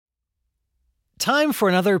Time for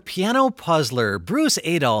another piano puzzler. Bruce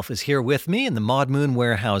Adolph is here with me in the Maud Moon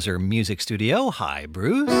Weyerhaeuser Music Studio. Hi,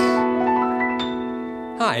 Bruce.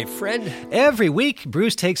 Hi, Fred. Every week,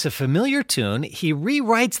 Bruce takes a familiar tune. He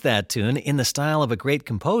rewrites that tune in the style of a great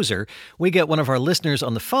composer. We get one of our listeners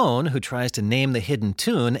on the phone who tries to name the hidden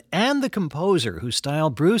tune and the composer whose style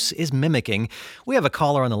Bruce is mimicking. We have a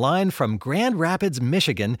caller on the line from Grand Rapids,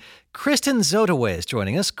 Michigan. Kristen Zoetewey is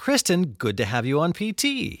joining us. Kristen, good to have you on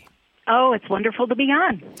PT. Oh, it's wonderful to be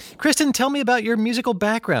on. Kristen, tell me about your musical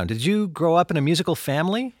background. Did you grow up in a musical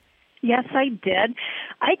family? Yes, I did.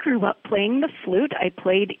 I grew up playing the flute. I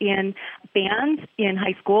played in bands in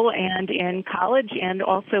high school and in college and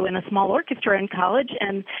also in a small orchestra in college.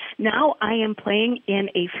 And now I am playing in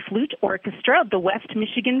a flute orchestra, the West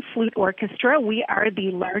Michigan Flute Orchestra. We are the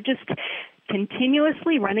largest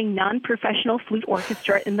continuously running non-professional flute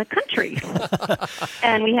orchestra in the country.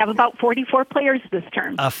 And we have about 44 players this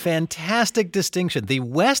term. A fantastic distinction. The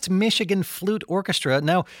West Michigan Flute Orchestra.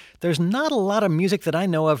 Now, there's not a lot of music that I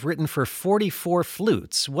know of written for 44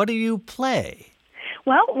 flutes. What do you play?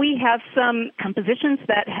 Well, we have some compositions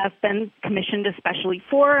that have been commissioned especially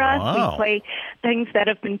for us. Wow. We play things that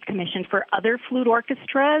have been commissioned for other flute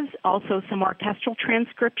orchestras, also some orchestral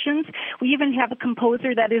transcriptions. We even have a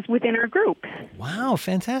composer that is within our group. Wow,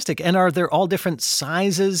 fantastic. And are there all different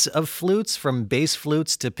sizes of flutes, from bass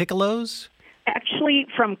flutes to piccolos? Actually,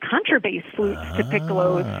 from contrabass flutes to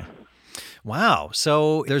piccolos. Wow.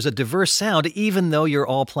 So there's a diverse sound, even though you're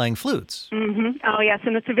all playing flutes. Mm-hmm. Oh, yes,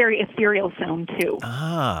 and it's a very ethereal sound, too.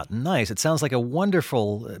 Ah, nice. It sounds like a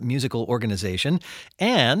wonderful musical organization.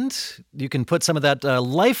 And you can put some of that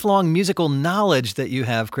lifelong musical knowledge that you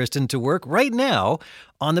have, Kristen, to work right now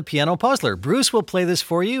on the Piano Puzzler. Bruce will play this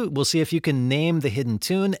for you. We'll see if you can name the hidden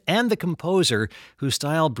tune and the composer whose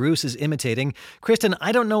style Bruce is imitating. Kristen,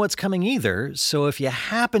 I don't know what's coming either, so if you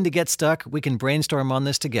happen to get stuck, we can brainstorm on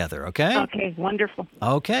this together, okay? Okay, wonderful.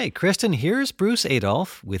 Okay, Kristen, here's Bruce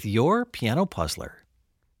Adolph with your Piano Puzzler.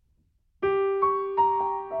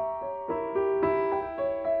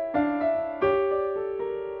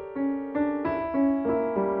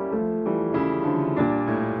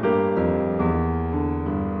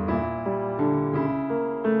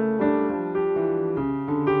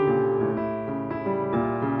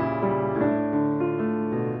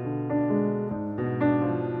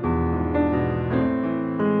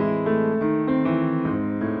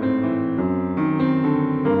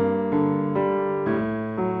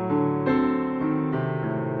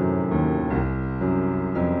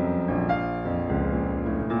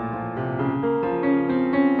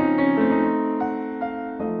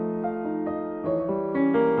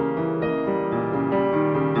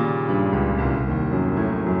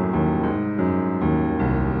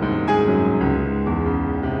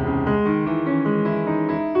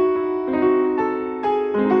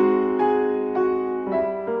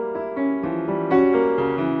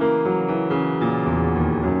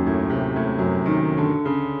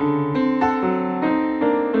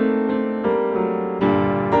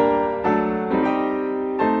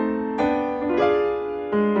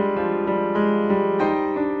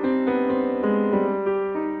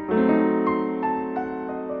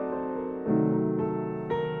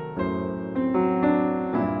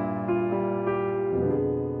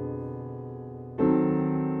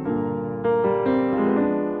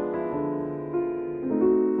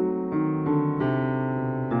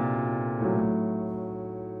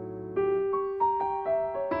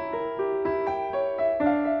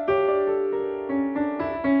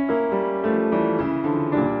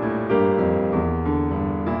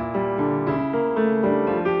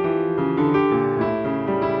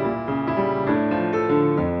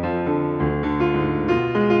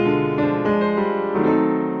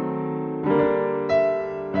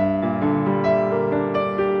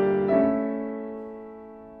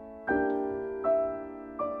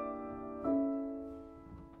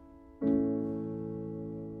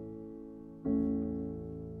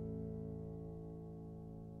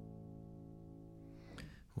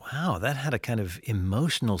 Wow, that had a kind of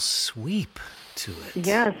emotional sweep to it.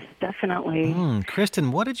 Yes, definitely.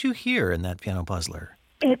 Kristen, what did you hear in that Piano Puzzler?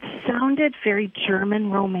 It sounded very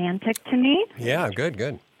German romantic to me. Yeah,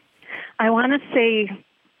 good. I want to say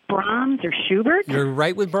Brahms or Schubert. You're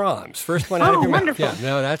right with Brahms. First one out of your wonderful. mouth. Yeah,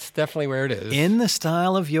 no, that's definitely where it is. In the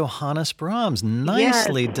style of Johannes Brahms.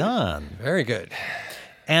 Nicely done. Very good.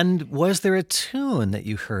 And was there a tune that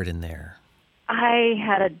you heard in there? I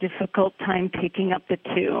had a difficult time picking up the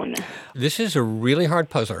tune. This is a really hard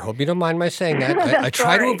puzzler. Hope you don't mind my saying that. I That's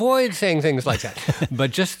try to right. avoid saying things like that.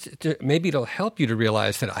 But maybe it'll help you to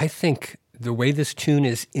realize that I think the way this tune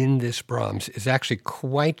is in this Brahms is actually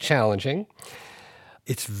quite challenging.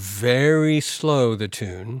 It's very slow, the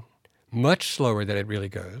tune, much slower than it really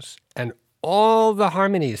goes. And all the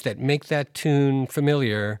harmonies that make that tune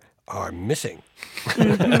familiar are missing.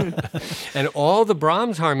 And all the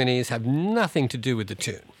Brahms harmonies have nothing to do with the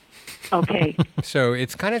tune. Okay. So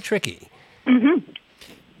it's kind of tricky.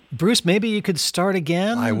 Bruce, maybe you could start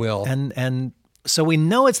again? I will. And so we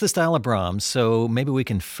know it's the style of Brahms, so maybe we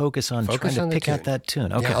can focus on trying to pick out that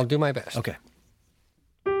tune. Okay. Yeah, I'll do my best. Okay.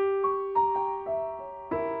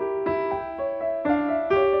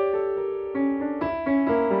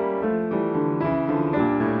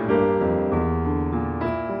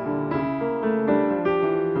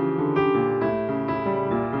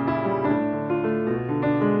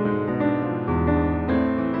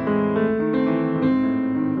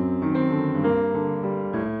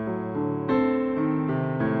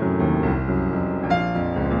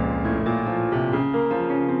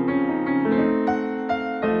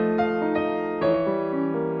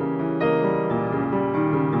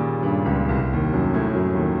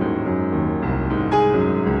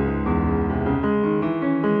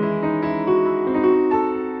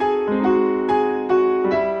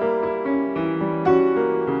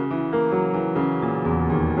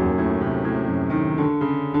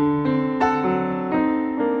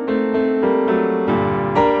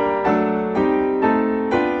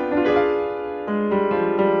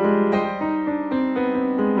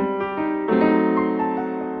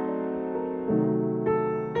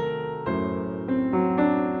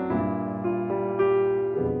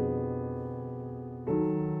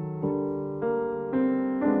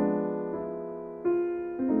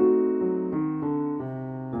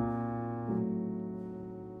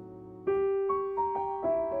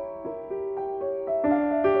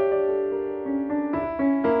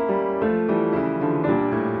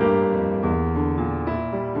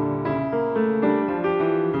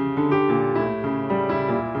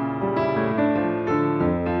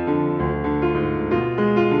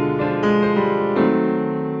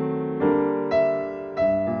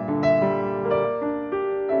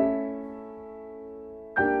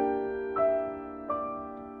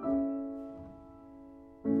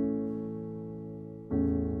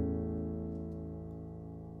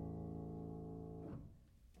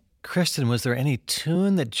 Kristen, was there any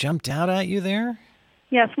tune that jumped out at you there?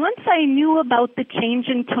 Yes, once I knew about the change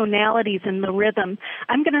in tonalities and the rhythm,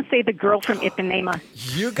 I'm going to say The Girl from Ipanema.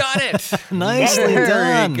 You got it. Nicely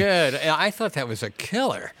done. Very good. I thought that was a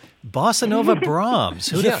killer. Bossa Nova Brahms.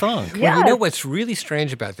 Who'd have thunk? Well, you know what's really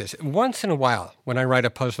strange about this? Once in a while, when I write a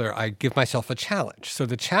puzzler, I give myself a challenge. So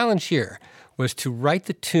the challenge here was to write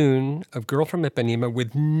the tune of Girl from Ipanema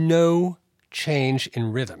with no change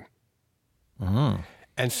in rhythm.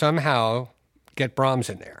 And somehow get Brahms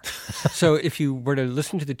in there. So if you were to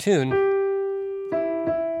listen to the tune,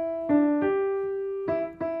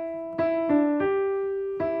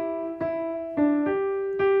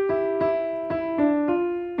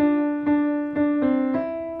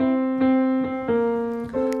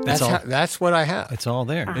 that's what I have. It's all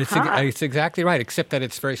there. It's exactly right, except that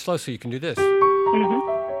it's very slow, so you can do this.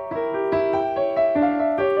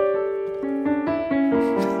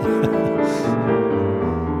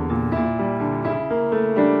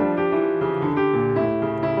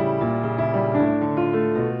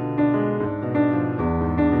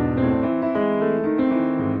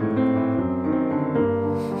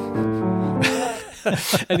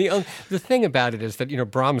 And the thing about it is that,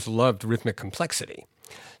 Brahms loved rhythmic complexity.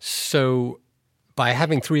 So by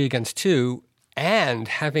having 3 against 2 and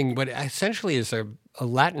having what essentially is a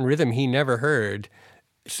Latin rhythm he never heard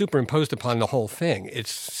superimposed upon the whole thing,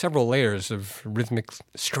 it's several layers of rhythmic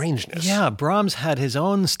strangeness. Yeah, Brahms had his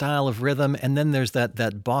own style of rhythm, and then there's that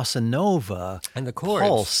bossa nova and the chords.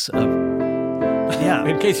 Pulse of, yeah.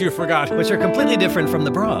 In case you forgot. Which are completely different from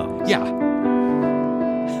the Brahms. Yeah.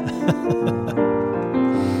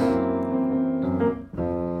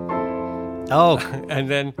 Oh. And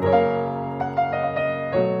then,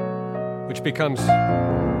 which becomes...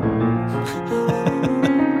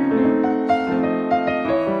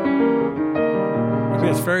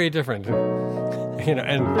 It's very different, and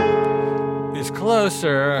it's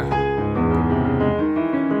closer.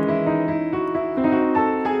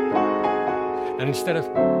 And instead of,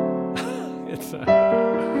 it's,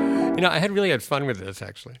 I had really had fun with this,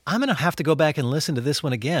 actually. I'm going to have to go back and listen to this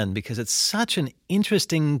one again because it's such an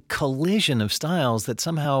interesting collision of styles that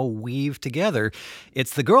somehow weave together.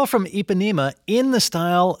 It's The Girl from Ipanema in the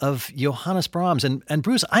style of Johannes Brahms. And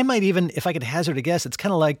Bruce, I might even, if I could hazard a guess, it's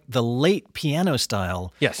kind of like the late piano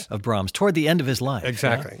style of Brahms, toward the end of his life.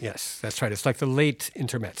 Exactly, yes, that's right. It's like the late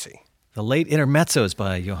intermezzi. The late intermezzos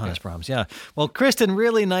by Johannes Brahms. Yeah. Well, Kristen,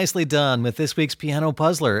 really nicely done with this week's Piano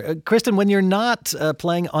Puzzler. Kristen, when you're not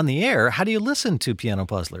playing on the air, how do you listen to Piano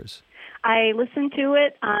Puzzlers? I listen to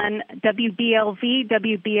it on WBLV,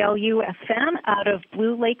 WBLU FM out of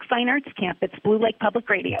Blue Lake Fine Arts Camp. It's Blue Lake Public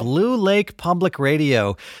Radio. Blue Lake Public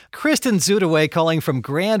Radio. Kristen Zoetewey calling from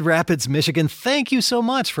Grand Rapids, Michigan. Thank you so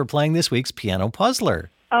much for playing this week's Piano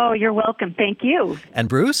Puzzler. Oh, you're welcome. Thank you. And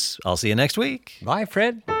Bruce, I'll see you next week. Bye,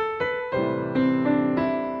 Fred.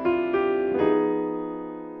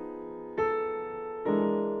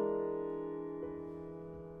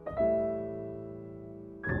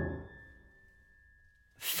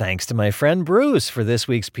 Thanks to my friend Bruce for this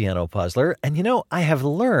week's Piano Puzzler. And you know, I have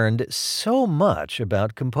learned so much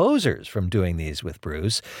about composers from doing these with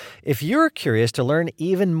Bruce. If you're curious to learn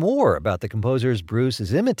even more about the composers Bruce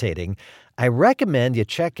is imitating, I recommend you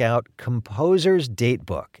check out Composer's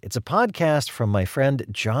Datebook. It's a podcast from my friend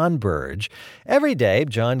John Burge. Every day,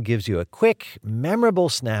 John gives you a quick, memorable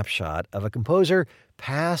snapshot of a composer,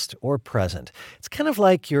 past or present. It's kind of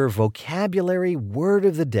like your vocabulary word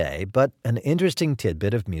of the day, but an interesting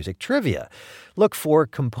tidbit of music trivia. Look for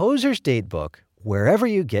Composer's Datebook wherever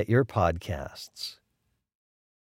you get your podcasts.